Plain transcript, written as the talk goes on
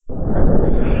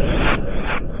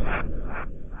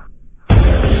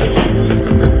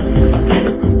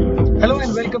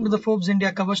the Forbes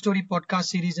India Cover Story podcast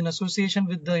series in association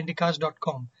with the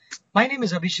Indicast.com. My name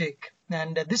is Abhishek,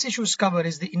 and this issue's cover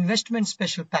is the investment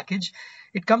special package.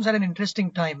 It comes at an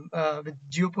interesting time with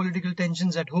geopolitical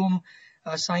tensions at home,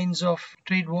 signs of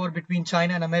trade war between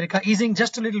China and America easing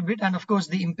just a little bit, and of course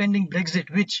the impending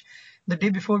Brexit, which the day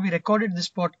before we recorded this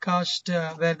podcast,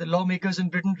 where the lawmakers in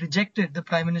Britain rejected the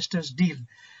Prime Minister's deal.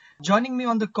 Joining me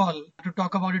on the call to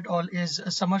talk about it all is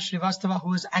Samar Srivastava,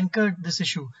 who has anchored this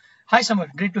issue. Hi, Samar.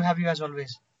 Great to have you as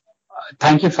always.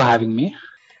 Thank you for having me.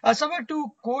 Samar,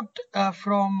 to quote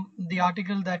from the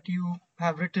article that you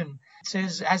have written, it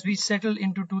says, as we settle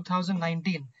into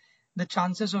 2019, the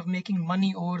chances of making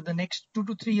money over the next 2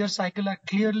 to 3 year cycle are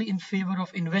clearly in favor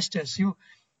of investors. You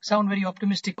sound very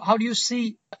optimistic. How do you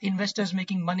see investors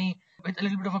making money with a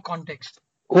little bit of a context?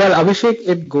 Well, Abhishek,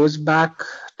 it goes back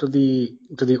to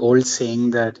the old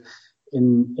saying that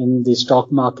in the stock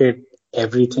market,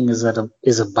 everything is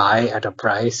a buy at a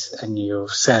price and you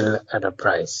sell at a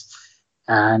price.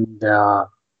 And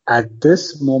at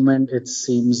this moment, it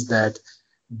seems that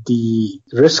the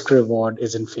risk reward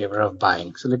is in favor of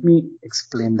buying. So let me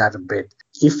explain that a bit.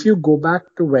 If you go back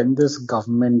to when this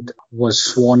government was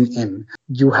sworn in,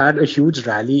 you had a huge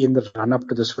rally in the run up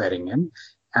to the swearing in,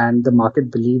 and the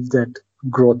market believed that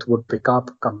growth would pick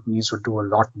up, companies would do a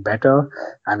lot better,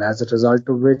 and as a result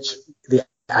of which they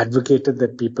advocated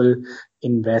that people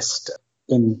invest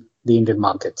in the Indian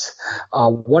markets.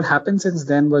 What happened since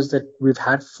then was that we've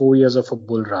had 4 years of a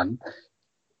bull run,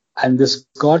 and this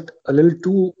got a little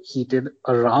too heated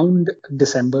around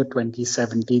December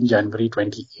 2017, January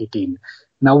 2018.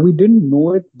 Now, we didn't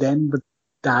know it then, but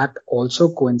that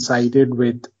also coincided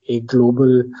with a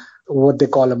global, what they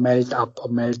call a melt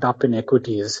up in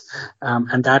equities.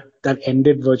 And that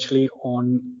ended virtually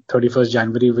on 31st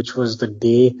January, which was the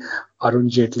day Arun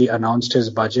Jaitley announced his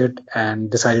budget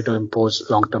and decided to impose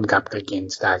long-term capital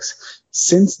gains tax.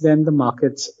 Since then, the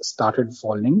markets started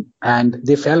falling, and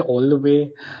they fell all the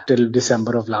way till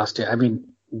December of last year. I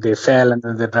mean, they fell and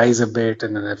then they rise a bit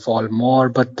and then they fall more.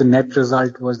 But the net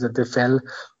result was that they fell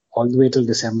all the way till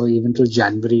December, even till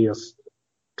January of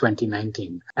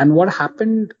 2019. And what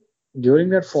happened during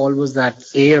that fall was that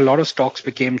a lot of stocks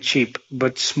became cheap,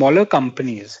 but smaller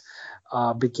companies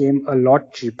became a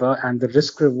lot cheaper, and the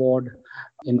risk reward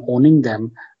in owning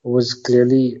them was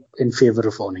clearly in favor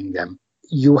of owning them.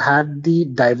 You had the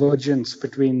divergence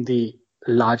between the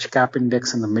large cap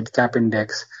index and the mid cap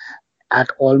index at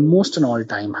almost an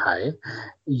all-time high.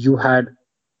 You had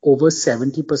over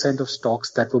 70% of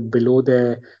stocks that were below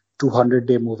their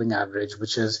 200-day moving average,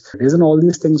 which is, and all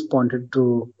these things pointed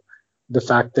to the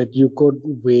fact that you could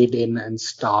wade in and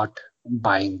start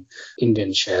buying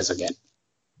Indian shares again.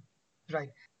 Right.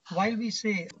 While we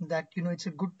say that, it's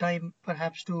a good time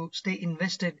perhaps to stay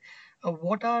invested,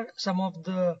 what are some of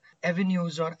the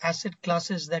avenues or asset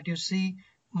classes that you see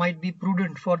might be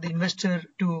prudent for the investor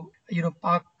to,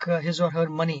 park his or her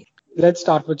money? Let's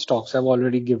start with stocks. I've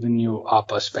already given you our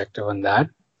perspective on that.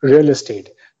 Real estate.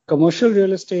 Commercial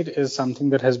real estate is something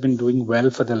that has been doing well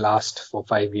for the last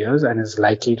 4-5 years and is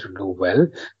likely to do well.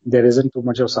 There isn't too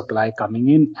much of supply coming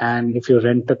in, and if you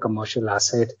rent a commercial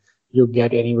asset, you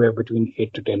get anywhere between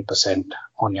 8 to 10%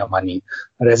 on your money.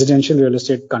 Residential real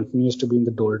estate continues to be in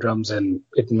the doldrums, and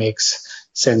it makes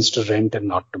sense to rent and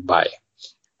not to buy.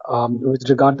 With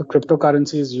regard to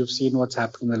cryptocurrencies, you've seen what's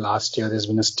happened in the last year. There's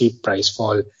been a steep price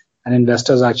fall, and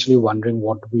investors are actually wondering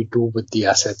what we do with the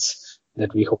assets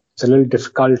that we hope. It's a little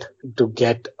difficult to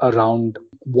get around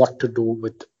what to do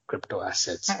with crypto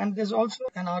assets. And there's also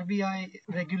an RBI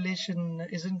regulation,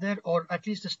 isn't there, or at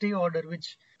least a stay order,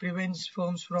 which prevents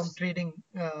firms from trading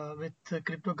with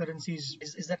cryptocurrencies.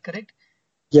 Is that correct?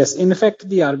 Yes. In effect,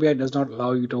 the RBI does not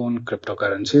allow you to own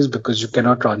cryptocurrencies because you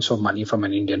cannot transfer money from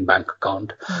an Indian bank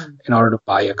account in order to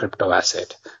buy a crypto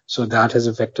asset. So that has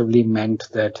effectively meant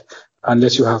that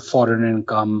unless you have foreign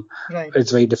income, right,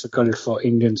 it's very difficult for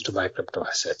Indians to buy crypto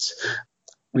assets.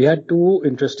 We had two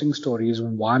interesting stories,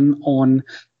 one on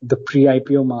the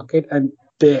pre-IPO market, and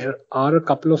there are a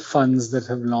couple of funds that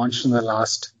have launched in the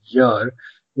last year,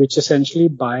 which essentially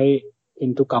buy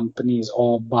into companies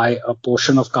or buy a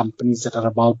portion of companies that are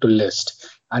about to list,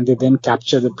 and they then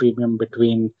capture the premium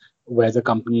between where the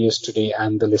company is today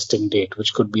and the listing date,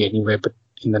 which could be anywhere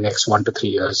in the next 1 to 3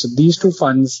 years. So these two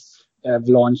funds have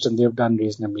launched and they've done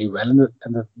reasonably well.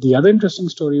 And the other interesting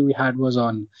story we had was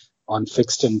on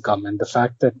fixed income, and the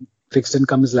fact that fixed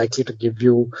income is likely to give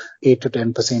you 8 to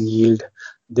 10% yield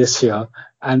this year.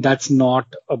 And that's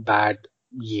not a bad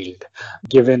yield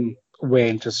given where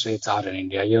interest rates are in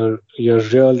India. Your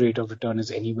real rate of return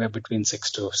is anywhere between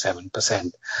 6 to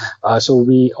 7%. So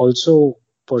we also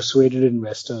persuaded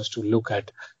investors to look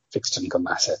at fixed income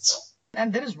assets.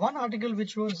 And there is one article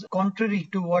which was contrary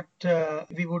to what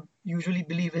we would usually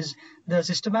believe is the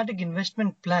systematic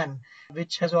investment plan,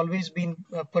 which has always been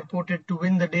purported to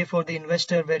win the day for the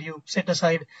investor, where you set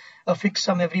aside a fixed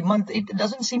sum every month. It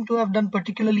doesn't seem to have done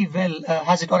particularly well,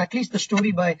 has it? Or at least the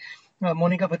story by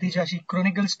Monica Bhatia, she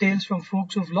chronicles tales from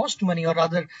folks who've lost money, or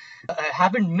rather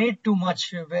haven't made too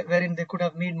much, wherein they could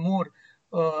have made more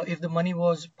if the money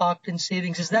was parked in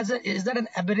savings. Is that an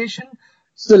aberration?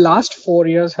 So the last 4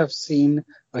 years have seen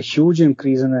a huge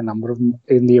increase in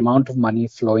the amount of money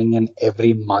flowing in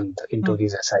every month into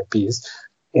these SIPs.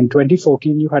 In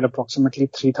 2014, you had approximately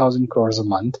 3,000 crores a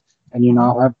month, and you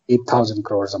now have 8,000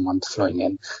 crores a month flowing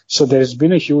in. So there's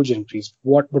been a huge increase.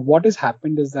 But what has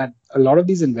happened is that a lot of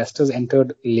these investors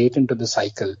entered late into the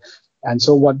cycle. And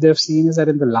so what they've seen is that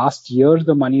in the last year,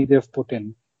 the money they've put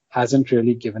in hasn't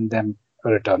really given them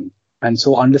a return. And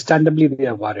so understandably, they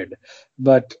are worried.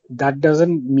 But that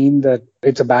doesn't mean that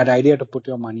it's a bad idea to put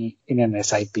your money in an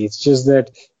SIP. It's just that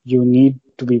you need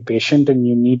to be patient and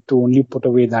you need to only put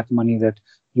away that money that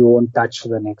you won't touch for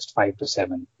the next 5 to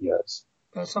 7 years.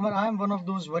 Samar, I am one of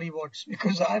those worrywarts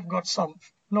because I've got some,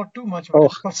 not too much, but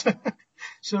I've got some.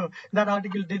 So that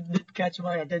article did catch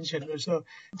my attention. So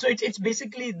it's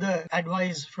basically the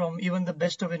advice from even the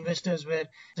best of investors where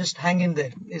just hang in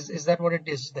there. Is that what it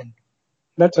is then?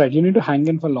 That's right. You need to hang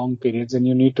in for long periods and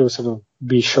you need to sort of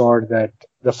be sure that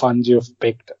the funds you've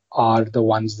picked are the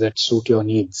ones that suit your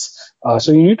needs.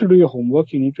 So you need to do your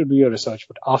homework, you need to do your research,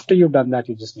 but after you've done that,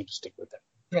 you just need to stick with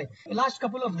it. Right. The last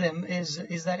couple of them is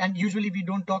that, and usually we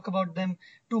don't talk about them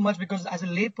too much because as a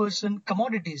layperson,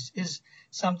 commodities is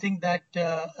something that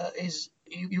is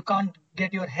you can't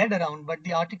get your head around. But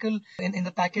the article in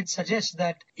the package suggests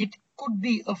that it could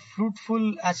be a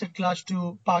fruitful asset class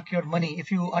to park your money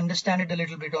if you understand it a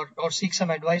little bit or seek some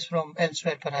advice from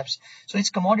elsewhere perhaps. So is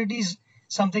commodities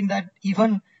something that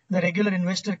even the regular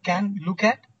investor can look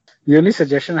at? The only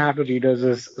suggestion I have to readers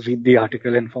is read the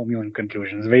article and form your own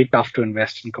conclusions. It's very tough to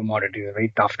invest in commodities. It's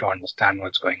very tough to understand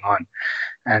what's going on.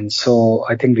 And so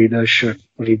I think readers should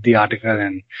read the article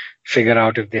and figure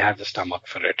out if they have the stomach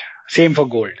for it. Same for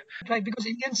gold. Right, because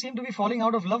Indians seem to be falling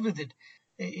out of love with it.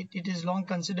 It is long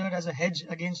considered as a hedge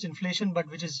against inflation, but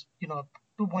which is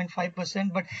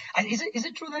 2.5%. But is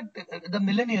it true that the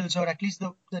millennials, or at least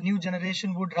the new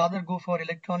generation, would rather go for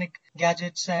electronic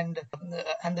gadgets and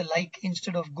the like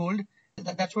instead of gold?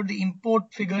 That's what the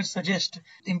import figures suggest.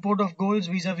 The import of golds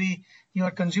vis-a-vis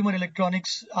your consumer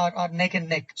electronics are neck and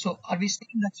neck. So are we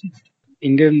seeing that shift?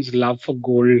 Indians' love for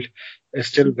gold is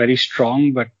still very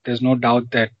strong, but there's no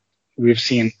doubt that we've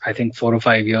seen, I think, 4 or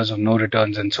 5 years of no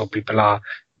returns. And so people are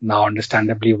now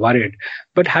understandably worried.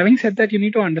 But having said that, you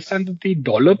need to understand that the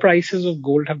dollar prices of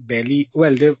gold have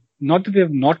they've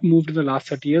not moved in the last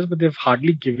 30 years, but they've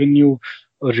hardly given you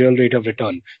a real rate of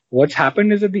return. What's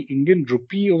happened is that the Indian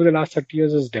rupee over the last 30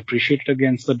 years has depreciated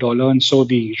against the dollar. And so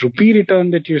the rupee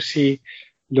return that you see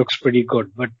looks pretty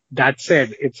good. But that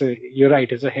said, you're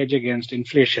right, it's a hedge against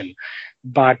inflation.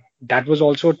 But that was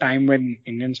also a time when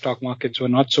Indian stock markets were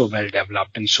not so well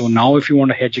developed. And so now if you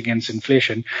want to hedge against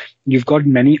inflation, you've got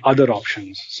many other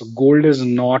options. So gold is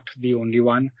not the only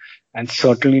one and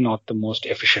certainly not the most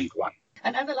efficient one.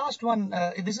 And the last one,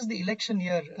 this is the election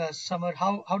year, Summer.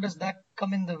 How does that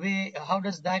come in the way? How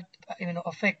does that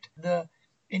affect the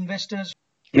investors?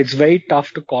 It's very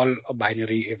tough to call a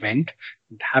binary event.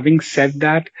 Having said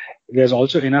that, there's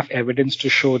also enough evidence to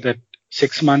show that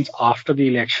 6 months after the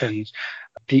elections,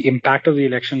 the impact of the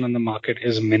election on the market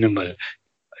is minimal.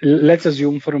 Let's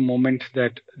assume for a moment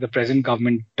that the present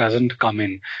government doesn't come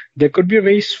in. There could be a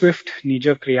very swift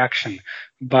knee-jerk reaction,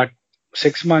 but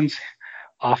 6 months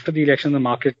after the election, the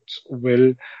markets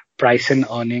will price in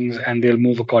earnings and they'll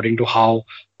move according to how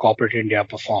corporate India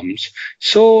performs.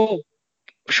 So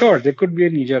sure, there could be a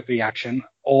knee-jerk reaction,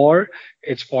 or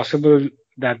it's possible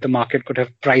that the market could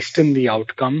have priced in the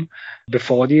outcome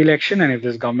before the election, and if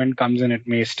this government comes in, it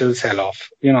may still sell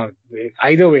off.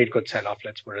 Either way, it could sell off,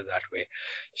 let's put it that way.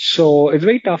 So it's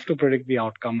very tough to predict the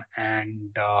outcome,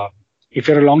 and if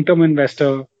you're a long-term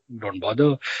investor, don't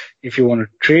bother. If you want to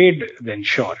trade, then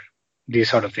sure,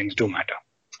 these sort of things do matter.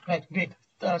 Right, great.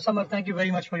 Samar, thank you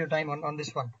very much for your time on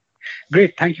this one.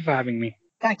 Great, thank you for having me.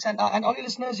 Thanks. And all your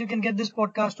listeners, you can get this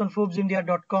podcast on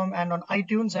ForbesIndia.com and on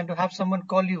iTunes. And to have someone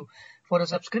call you for a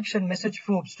subscription, message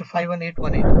Forbes to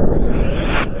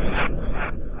 51818.